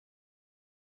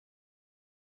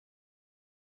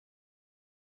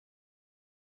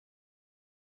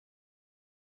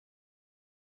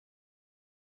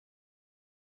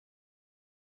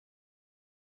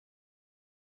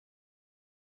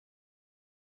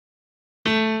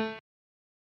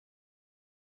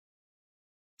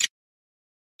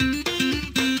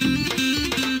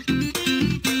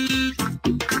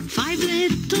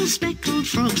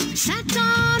sat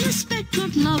on a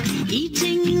speckled log,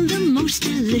 eating the most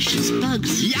delicious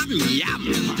bugs. Yum,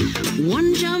 yum.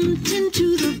 One jumped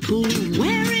into the pool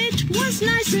where it was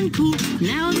nice and cool.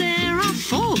 Now there are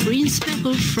 4 green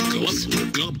speckled frogs.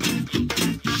 Glub, glub.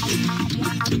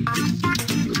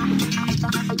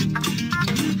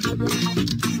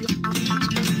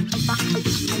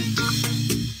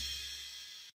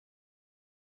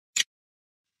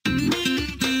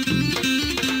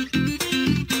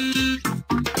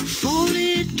 4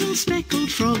 little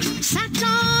speckled frogs sat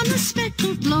on a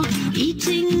speckled log,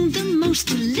 eating the most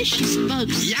delicious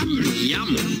bugs. Yum,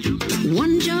 yum.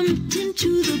 One jumped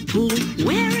into the pool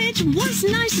where it was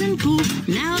nice and cool.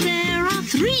 Now there are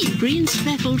 3 green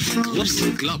speckled frogs.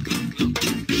 Glub, glub.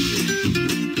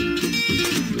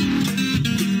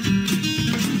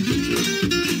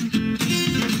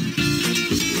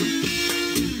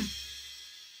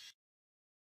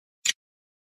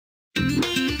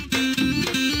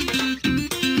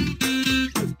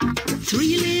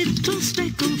 3 little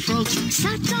speckled frogs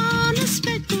sat on a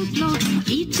speckled log,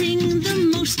 eating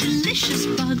the most delicious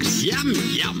bugs. Yum,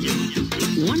 yum.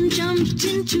 One jumped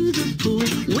into the pool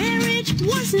where it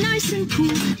was nice and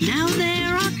cool. Now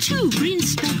there are 2 green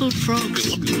speckled frogs.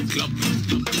 Glub, glub.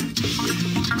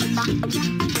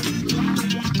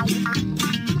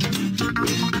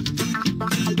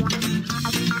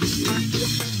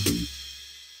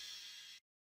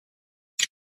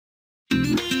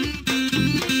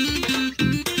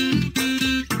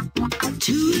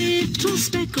 2 little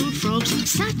speckled frogs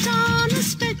sat on a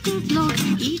speckled log,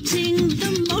 eating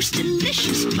the most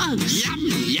delicious bugs. Yum,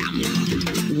 yum.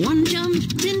 One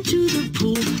jumped into the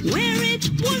pool where it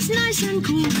was nice and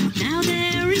cool. Now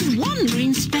there is 1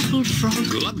 green speckled frog.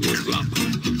 Glub, glub.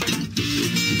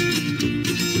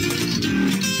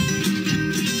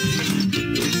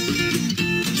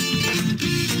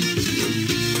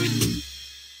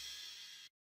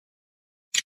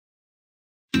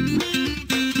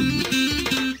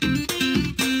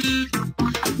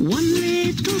 1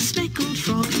 little speckled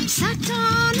frog sat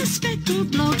on a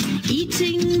speckled log,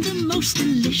 eating the most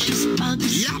delicious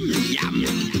bugs. Yum, yum.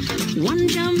 One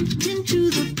jumped into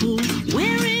the pool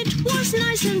where it was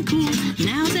nice and cool.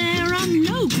 Now there are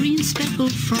no green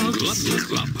speckled frogs.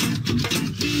 Glub, glub.